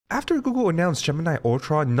After Google announced Gemini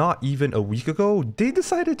Ultra not even a week ago, they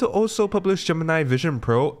decided to also publish Gemini Vision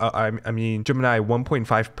Pro, Gemini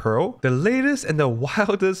 1.5 Pro, the latest and the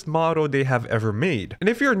wildest model they have ever made. And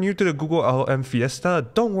if you're new to the Google LLM Fiesta,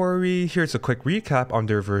 don't worry, here's a quick recap on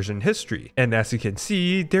their version history. And as you can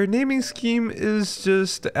see, their naming scheme is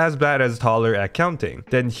just as bad as taller at counting.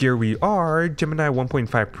 Then here we are, Gemini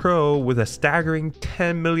 1.5 Pro with a staggering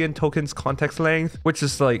 10 million tokens context length, which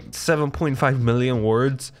is like 7.5 million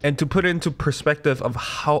words. And to put it into perspective of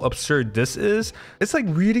how absurd this is, it's like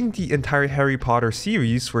reading the entire Harry Potter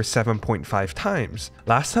series for 7.5 times.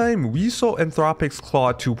 Last time, we saw Anthropic's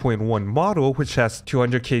Claude 2.1 model, which has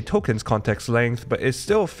 200k tokens context length, but it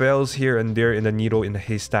still fails here and there in the needle in the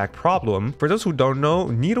haystack problem. For those who don't know,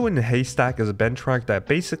 needle in the haystack is a benchmark that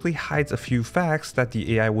basically hides a few facts that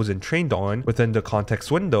the AI wasn't trained on within the context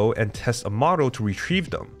window and tests a model to retrieve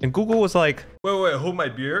them. And Google was like, wait, hold my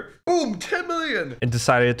beer. Boom, 10 million! And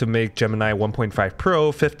decided to make Gemini 1.5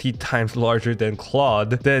 Pro 50 times larger than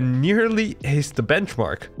Claude, then nearly aced the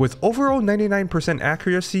benchmark, with overall 99%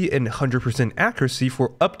 accuracy and 100% accuracy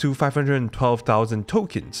for up to 512,000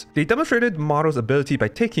 tokens. They demonstrated the model's ability by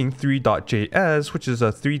taking 3.js, which is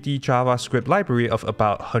a 3D JavaScript library of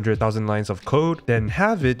about 100,000 lines of code, then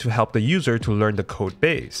have it to help the user to learn the code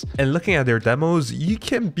base. And looking at their demos, you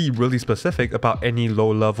can be really specific about any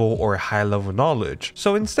low-level or high-level knowledge.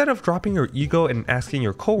 So instead of dropping your ego and asking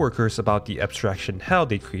your coworkers about the abstraction hell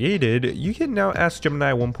they created, you can now ask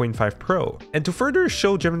Gemini 1.5 Pro. And to further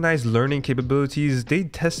show Gemini's learning capabilities, they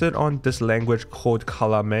tested on this language called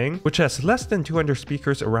Kalameng, which has less than 200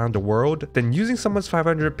 speakers around the world. Then using someone's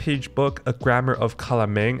 500-page book, A Grammar of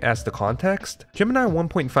Kalameng, as the context, Gemini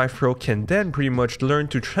 1.5 Pro can then pretty much learn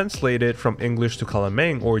to translate it from English to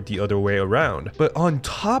Kalameng or the other way around. But on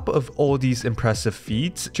top of all these impressive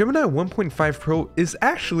feats, Gemini 1.5 Pro is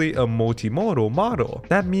actually a multimodal model.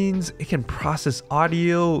 That means it can process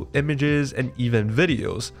audio, images, and even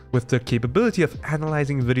videos, with the capability of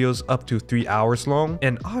analyzing videos up to 3 hours long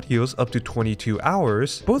and audios up to 22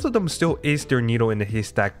 hours. Both of them still ace their needle in the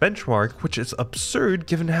haystack benchmark, which is absurd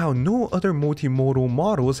given how no other multimodal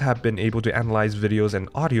models have been able to analyze videos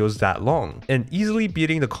and audios that long, and easily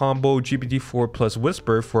beating the combo GPT-4 plus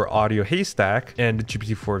Whisper for audio haystack and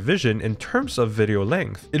GPT-4 Vision in terms of video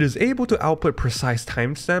length. It is able to output precise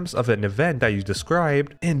timestamps of an event that you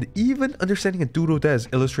described, and even understanding a doodle that is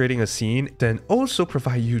illustrating a scene, then also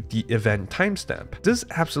provide you the event timestamp. This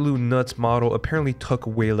absolute nuts model apparently took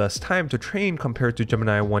way less time to train compared to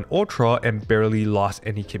Gemini 1 Ultra and barely lost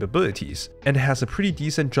any capabilities, and has a pretty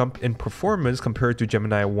decent jump in performance compared to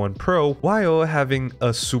Gemini 1 Pro while having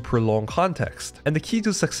a super long context. And the key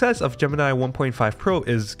to success of Gemini 1.5 Pro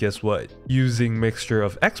is, guess what? Using mixture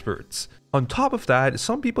of experts. On top of that,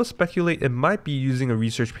 some people speculate it might be using a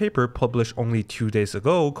research paper published only 2 days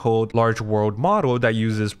ago called Large World Model that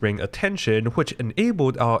uses ring attention, which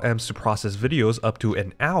enabled LLMs to process videos up to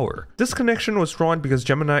an hour. This connection was drawn because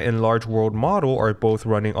Gemini and Large World Model are both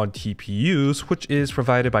running on TPUs, which is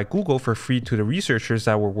provided by Google for free to the researchers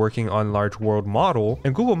that were working on Large World Model,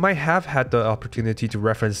 and Google might have had the opportunity to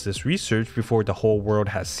reference this research before the whole world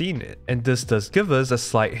has seen it. And this does give us a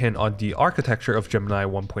slight hint on the architecture of Gemini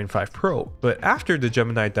 1.5 Pro. But after the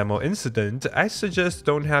Gemini demo incident, I suggest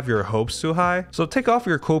don't have your hopes too high. So take off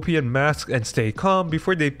your copian mask and stay calm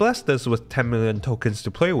before they bless us with 10 million tokens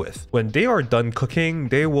to play with. When they are done cooking,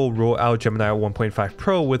 they will roll out Gemini 1.5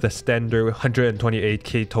 Pro with a standard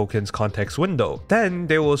 128k tokens context window. Then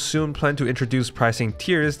they will soon plan to introduce pricing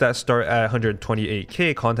tiers that start at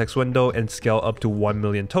 128k context window and scale up to 1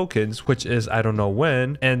 million tokens, which is I don't know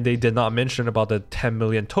when. And they did not mention about the 10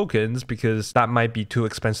 million tokens because that might be too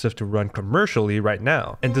expensive to run commercially right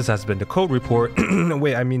now. And this has been the Code Report.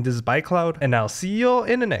 Wait, I mean this is ByCloud, and I'll see y'all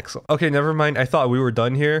in the next one. Okay, never mind. I thought we were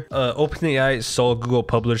done here. OpenAI saw Google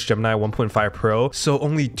publish Gemini 1.5 Pro, so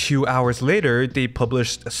only 2 hours later, they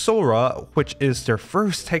published Sora, which is their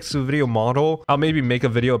first text-to-video model. I'll maybe make a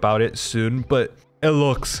video about it soon, but it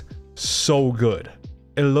looks so good.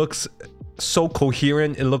 It looks so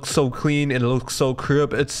coherent, it looks so clean, it looks so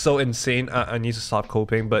crisp, it's so insane. I need to stop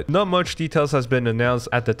coping, but not much details has been announced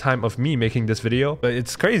at the time of me making this video, but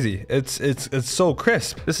it's crazy. It's so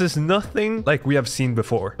crisp. This is nothing like we have seen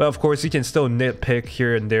before, but of course you can still nitpick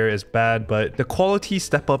here and there is bad, but the quality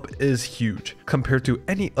step up is huge compared to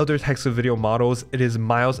any other text to video models. It is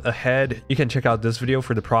miles ahead. You can check out this video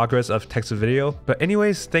for the progress of text to video. But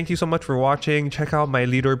anyways, thank you so much for watching. Check out my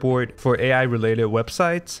leaderboard for AI related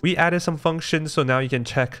websites. We added some functions, so now you can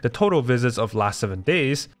check the total visits of last 7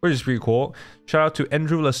 days, which is pretty cool. Shout out to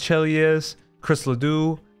Andrew Lescelius, Chris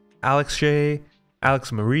LeDoux, Alex J,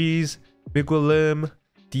 Alex Maurice, Miguilim,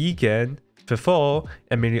 Deagan, FiFaڵ,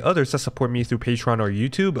 and many others that support me through Patreon or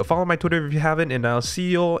YouTube. Follow my Twitter if you haven't, and I'll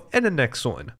see you all in the next one.